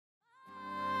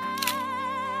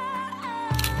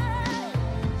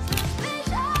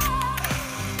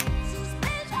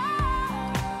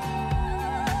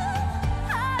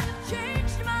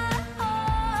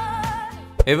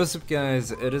Hey, what's up guys,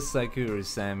 it is Saku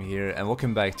Sam here and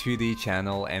welcome back to the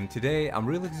channel. And today I'm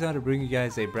really excited to bring you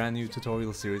guys a brand new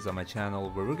tutorial series on my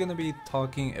channel where we're gonna be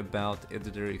talking about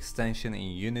editor extension in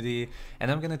Unity,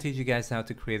 and I'm gonna teach you guys how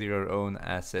to create your own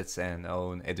assets and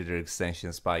own editor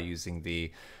extensions by using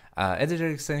the editor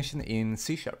extension in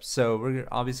C#. So we're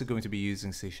obviously going to be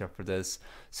using C# for this,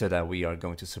 so that we are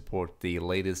going to support the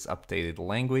latest updated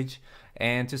language.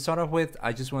 And to start off with,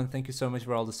 I just want to thank you so much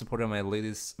for all the support on my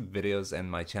latest videos and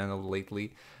my channel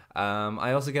lately.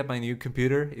 I also got my new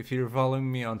computer. If you're following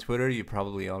me on Twitter, you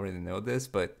probably already know this,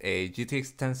 but a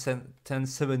GTX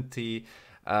 1070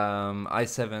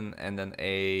 i7 and then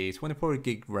a 24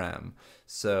 gig RAM.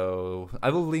 So I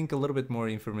will link a little bit more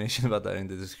information about that in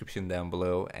the description down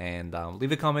below, and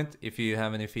leave a comment if you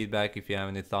have any feedback, if you have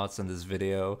any thoughts on this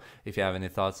video, if you have any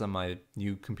thoughts on my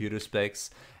new computer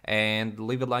specs, and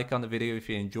leave a like on the video if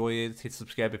you enjoy it. Hit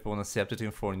subscribe if you want to stay up to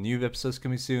tune for new episodes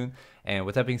coming soon. And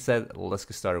with that being said, let's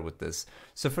get started with this.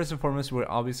 So first and foremost, we're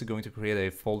obviously going to create a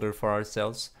folder for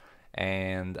ourselves,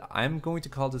 and I'm going to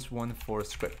call this one for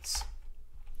scripts.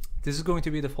 This is going to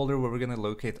be the folder where we're going to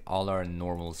locate all our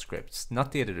normal scripts,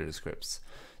 not the editor scripts.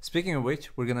 Speaking of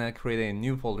which, we're going to create a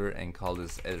new folder and call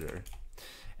this editor.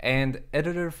 And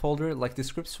editor folder, like the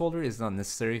scripts folder, is not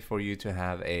necessary for you to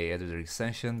have a editor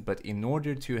extension, but in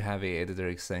order to have a editor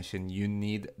extension, you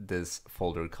need this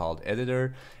folder called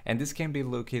editor, and this can be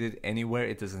located anywhere.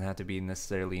 It doesn't have to be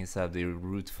necessarily inside the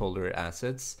root folder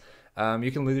assets.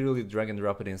 You can literally drag and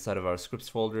drop it inside of our scripts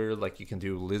folder. Like, you can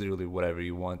do literally whatever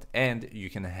you want, and you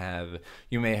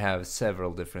may have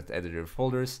several different editor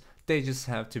folders. They just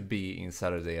have to be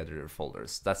inside of the editor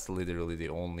folders. That's literally the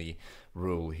only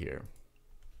rule here.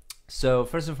 So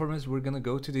first and foremost, we're gonna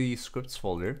go to the scripts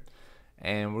folder,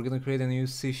 and we're gonna create a new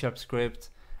C# script,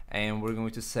 and we're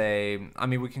going to say, I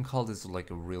mean, we can call this like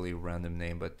a really random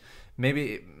name, but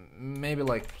maybe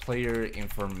like player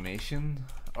information,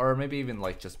 or maybe even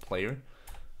like just player.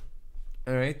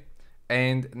 All right,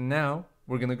 and now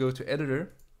we're gonna go to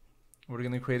editor. We're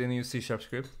gonna create a new C#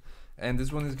 script, and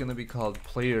this one is gonna be called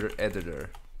player editor.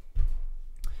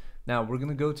 Now we're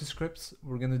gonna go to scripts.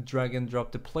 We're gonna drag and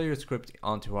drop the player script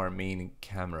onto our main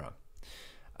camera.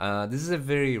 This is a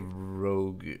very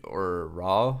rogue or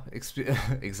raw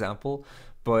example,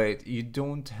 but you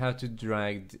don't have to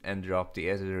drag and drop the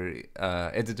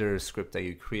editor script that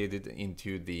you created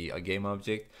into the game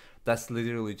object. That's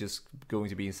literally just going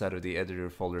to be inside of the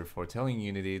editor folder for telling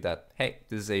Unity that, hey,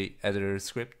 this is a editor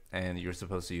script and you're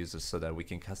supposed to use this so that we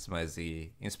can customize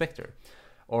the inspector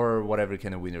or whatever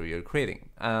kind of window you're creating.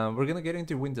 We're gonna get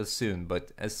into Windows soon,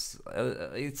 but it's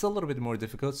a little bit more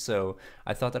difficult, so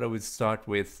I thought that I would start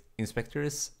with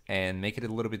inspectors and make it a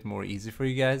little bit more easy for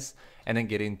you guys, and then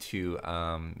get into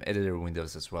editor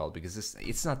windows as well, because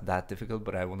it's not that difficult,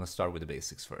 but I want to start with the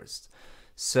basics first.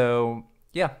 So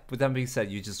yeah, with that being said,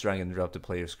 you just drag and drop the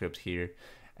player script here,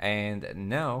 and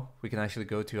now we can actually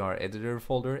go to our editor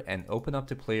folder and open up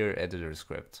the player editor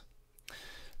script.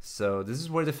 So this is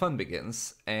where the fun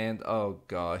begins, and oh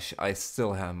gosh, I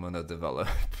still have Mono develop.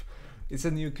 It's a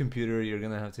new computer. You're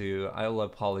gonna have to, I'll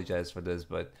apologize for this,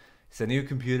 but it's a new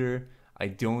computer. I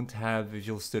don't have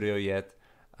Visual Studio yet,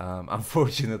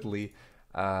 unfortunately.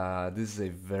 This is a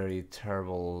very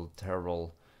terrible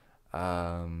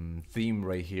theme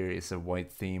right here. It's a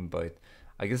white theme, but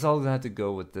I guess I'll have to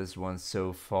go with this one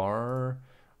so far,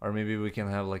 or maybe we can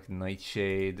have like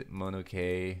Nightshade, Mono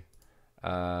K.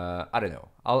 I don't know.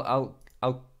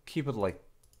 I'll keep it like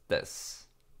this,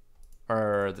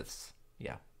 or this.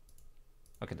 Yeah.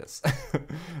 Okay, this.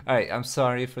 All right. I'm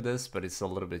sorry for this, but it's a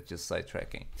little bit just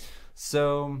sidetracking.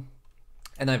 So,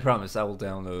 and I promise I will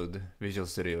download Visual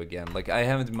Studio again. Like, I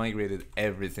haven't migrated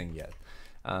everything yet.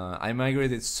 I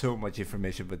migrated so much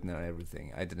information, but not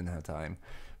everything. I didn't have time.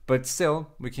 But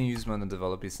still, we can use Mono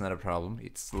Develop. It's not a problem.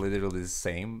 It's literally the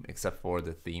same, except for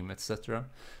the theme, etc.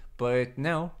 But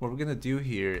now what we're gonna do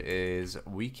here is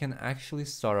we can actually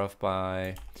start off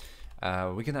by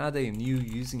we can add a new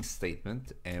using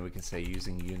statement, and we can say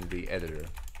using Unity editor.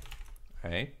 All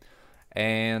right,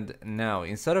 and now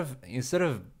instead of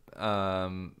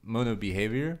mono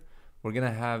behavior, we're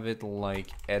gonna have it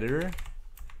like editor,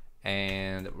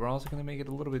 and we're also gonna make it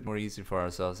a little bit more easy for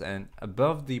ourselves. And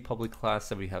above the public class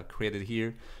that we have created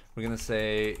here, we're gonna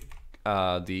say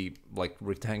the like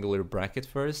rectangular bracket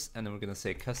first, and then we're gonna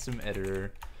say custom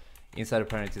editor, inside of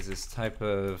parentheses type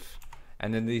of,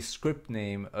 and then the script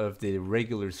name of the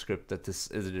regular script that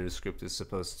this editor script is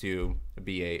supposed to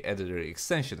be a editor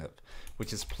extension of,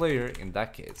 which is player in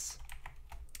that case,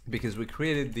 because we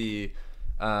created the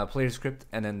player script,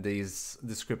 and then the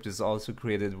script is also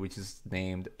created, which is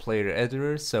named player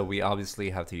editor. So we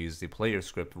obviously have to use the player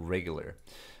script regular,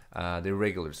 the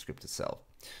regular script itself.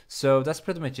 So that's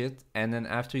pretty much it. And then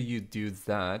after you do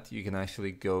that, you can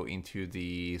actually go into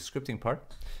the scripting part,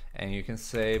 and you can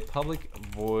say public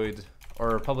void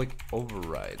or public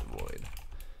override void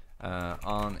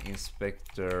on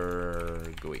inspector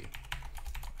GUI,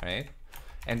 right?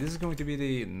 And this is going to be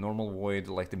the normal void,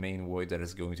 like the main void that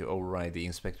is going to override the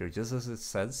inspector, just as it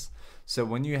says. So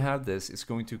when you have this, it's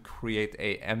going to create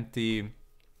a empty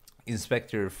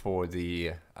inspector for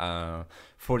the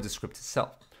script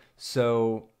itself.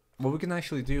 So what we can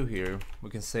actually do here,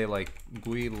 we can say like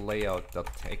GUI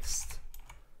layout.text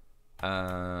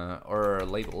or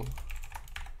label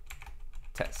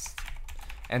test,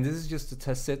 and this is just to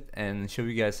test it and show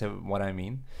you guys what I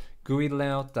mean. GUI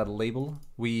layout.label,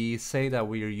 we say that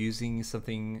we are using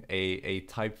something, a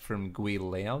type from GUI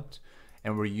layout,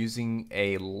 and we're using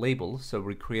a label, so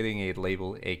we're creating a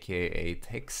label, aka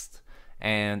text,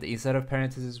 and inside of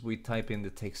parentheses we type in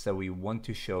the text that we want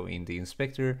to show in the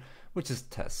inspector, which is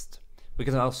test. We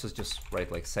can also just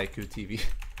write like Psycho TV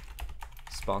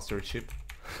sponsorship.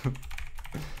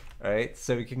 Alright,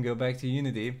 so we can go back to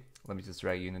Unity. Let me just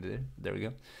drag Unity there we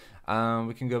go.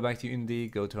 We can go back to Unity,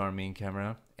 go to our main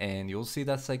camera, and you'll see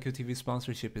that Psycho TV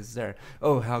sponsorship is there.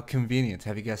 Oh, how convenient.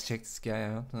 Have you guys checked this guy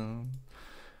out?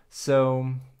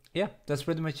 So yeah, that's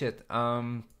pretty much it.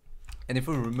 And if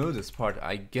we remove this part,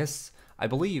 I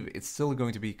believe it's still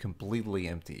going to be completely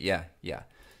empty. Yeah.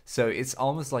 So it's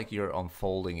almost like you're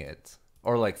unfolding it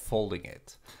or like folding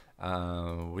it,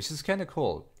 which is kind of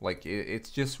cool. Like it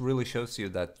just really shows you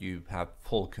that you have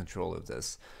full control of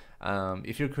this.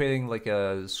 If you're creating like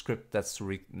a script that's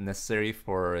necessary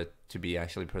for it to be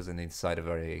actually present inside of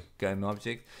a game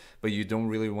object, but you don't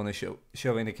really want to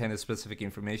show any kind of specific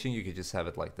information, you could just have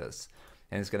it like this,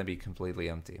 and it's going to be completely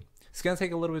empty. It's going to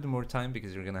take a little bit more time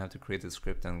because you're going to have to create the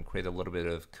script and create a little bit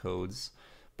of codes,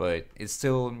 but it's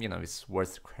still, you know, it's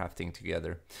worth crafting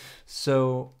together.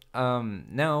 So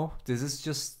now this is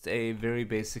just a very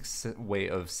basic way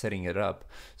of setting it up.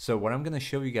 So what I'm going to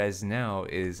show you guys now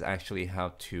is actually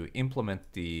how to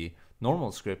implement the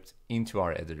normal script into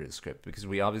our editor script, because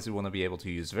we obviously want to be able to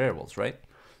use variables, right?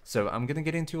 So I'm going to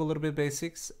get into a little bit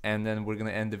basics, and then we're going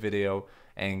to end the video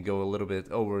and go a little bit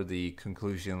over the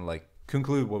conclusion, like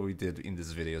conclude what we did in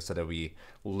this video so that we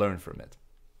learn from it.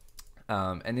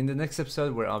 And in the next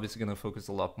episode, we're obviously going to focus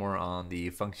a lot more on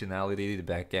the functionality, the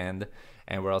back end,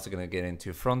 and we're also going to get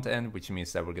into front end, which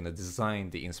means that we're going to design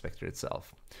the inspector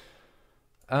itself.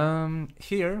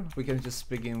 Here, we can just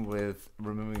begin with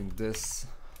removing this.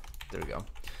 There we go.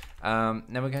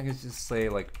 Now we can just say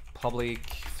like public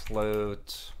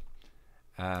float,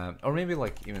 or maybe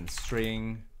like even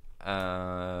string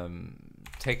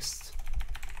text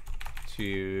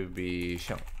to be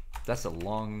shown. That's a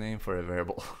long name for a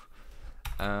variable.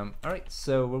 Alright,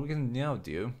 so what we can now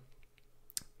do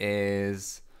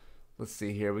is, let's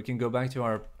see here, we can go back to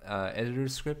our editor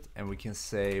script and we can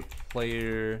say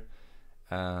player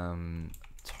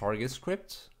target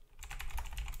script.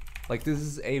 Like this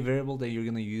is a variable that you're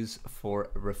going to use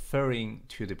for referring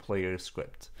to the player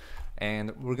script.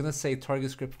 And we're going to say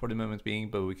target script for the moment being,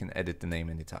 but we can edit the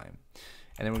name anytime.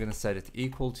 And then we're going to set it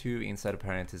equal to, inside of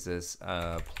parentheses,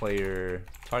 player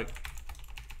target.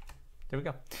 There we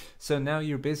go. So now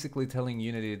you're basically telling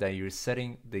Unity that you're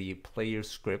setting the player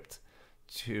script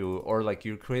to, or like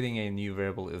you're creating a new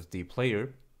variable of the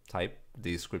player type,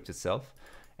 the script itself,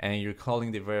 and you're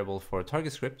calling the variable for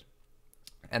target script,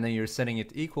 and then you're setting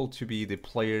it equal to be the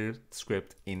player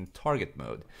script in target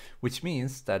mode, which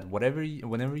means that whenever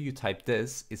you type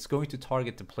this, it's going to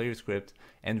target the player script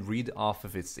and read off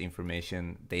of its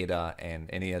information, data, and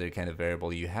any other kind of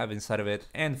variable you have inside of it,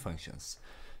 and functions.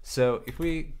 So if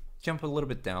we jump a little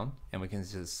bit down and we can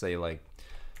just say like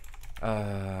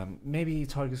maybe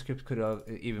target script could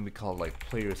even be called like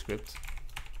player script,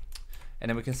 and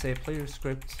then we can say player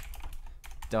script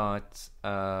dot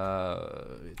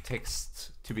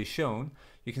text to be shown.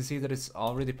 You can see that it's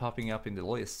already popping up in the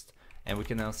list, and we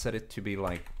can now set it to be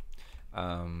like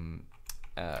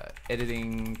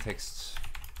editing text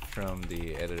from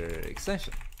the editor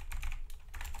extension.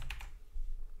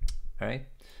 All right,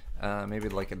 maybe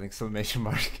like an exclamation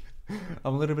mark.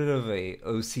 I'm a little bit of a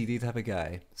OCD type of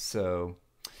guy, so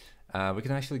we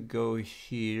can actually go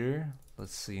here.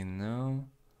 Let's see now.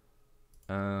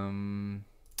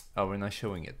 Oh, we're not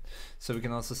showing it. So we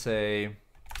can also say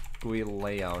GUI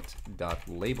layout dot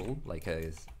label like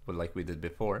we did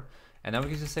before, and now we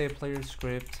can just say player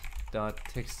script dot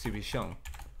text to be shown,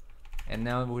 and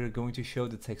now we're going to show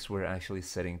the text we're actually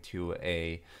setting to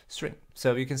a string.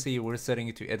 So you can see we're setting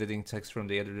it to editing text from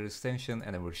the editor extension,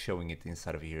 and then we're showing it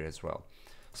inside of here as well.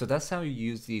 So that's how you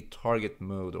use the target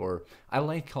mode, or I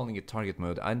like calling it target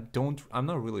mode. I'm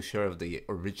not really sure of the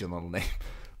original name,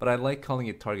 but I like calling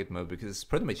it target mode because it's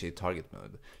pretty much a target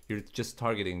mode. You're just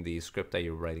targeting the script that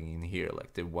you're writing in here,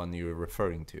 like the one you're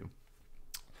referring to.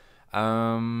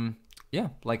 Yeah,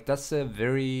 like that's a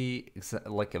very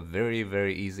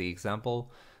very easy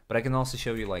example. But I can also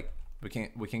show you, like, we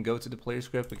can go to the player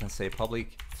script. We can say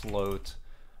public float,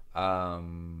 I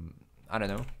don't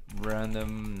know,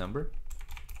 random number,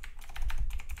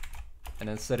 and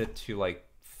then set it to like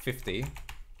 50.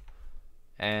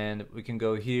 And we can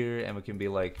go here and we can be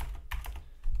like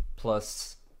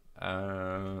plus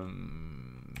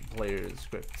player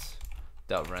script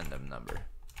dot random number,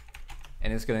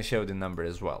 and it's gonna show the number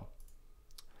as well,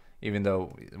 even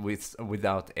though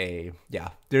without a, yeah,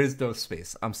 there is no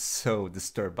space. I'm so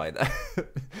disturbed by that.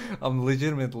 I'm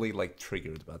legitimately like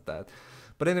triggered about that.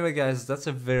 But anyway, guys, that's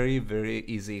a very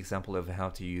easy example of how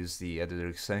to use the editor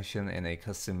extension in a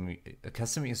custom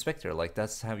inspector. Like,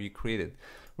 that's how you create it.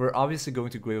 We're obviously going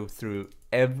to go through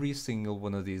every single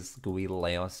one of these GUI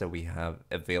layouts that we have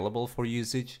available for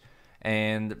usage,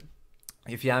 and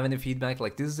if you have any feedback,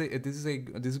 like this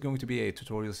is going to be a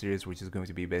tutorial series which is going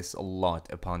to be based a lot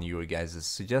upon your guys'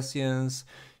 suggestions,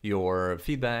 your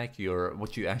feedback,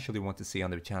 what you actually want to see on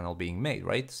the channel being made,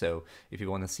 right? So if you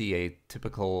want to see a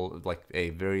typical, like a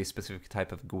very specific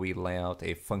type of GUI layout,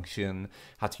 a function,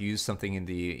 how to use something in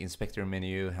the inspector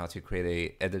menu, how to create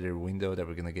a editor window that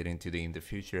we're going to get into in the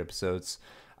future episodes,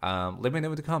 let me know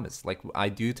in the comments. Like, I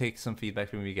do take some feedback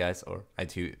from you guys, or I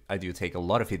do take a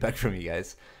lot of feedback from you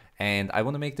guys. And I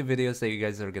want to make the videos that you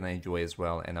guys are going to enjoy as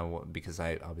well, and because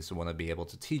I obviously want to be able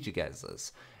to teach you guys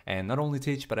this. And not only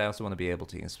teach, but I also want to be able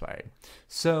to inspire.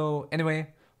 So anyway,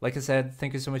 like I said,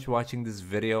 thank you so much for watching this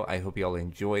video. I hope you all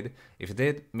enjoyed. If you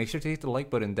did, make sure to hit the like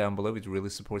button down below. It really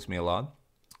supports me a lot.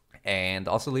 And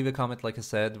also leave a comment, like I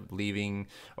said, leaving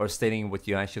or stating what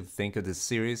you actually think of this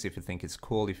series, if you think it's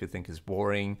cool, if you think it's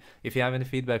boring, if you have any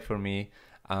feedback for me.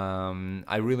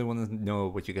 I really want to know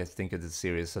what you guys think of this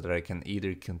series so that I can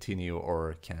either continue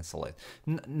or cancel it.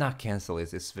 Not cancel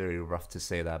it, it's very rough to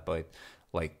say that, but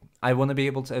like, I want to be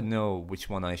able to know which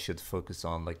one I should focus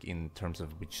on, like in terms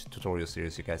of which tutorial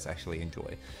series you guys actually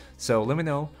enjoy. So let me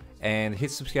know, and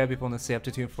hit subscribe if you want to stay up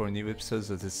to tune for new episodes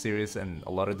of this series and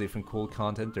a lot of different cool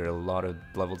content. There are a lot of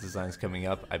level designs coming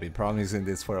up. I've been promising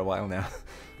this for a while now,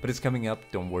 but it's coming up,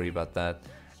 don't worry about that.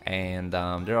 And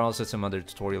there are also some other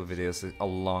tutorial videos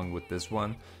along with this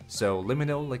one, so let me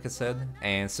know, like I said,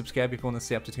 and subscribe if you want to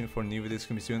stay up to tune for new videos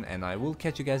coming soon, and I will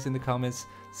catch you guys in the comments.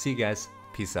 See you guys,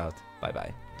 peace out, bye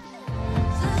bye.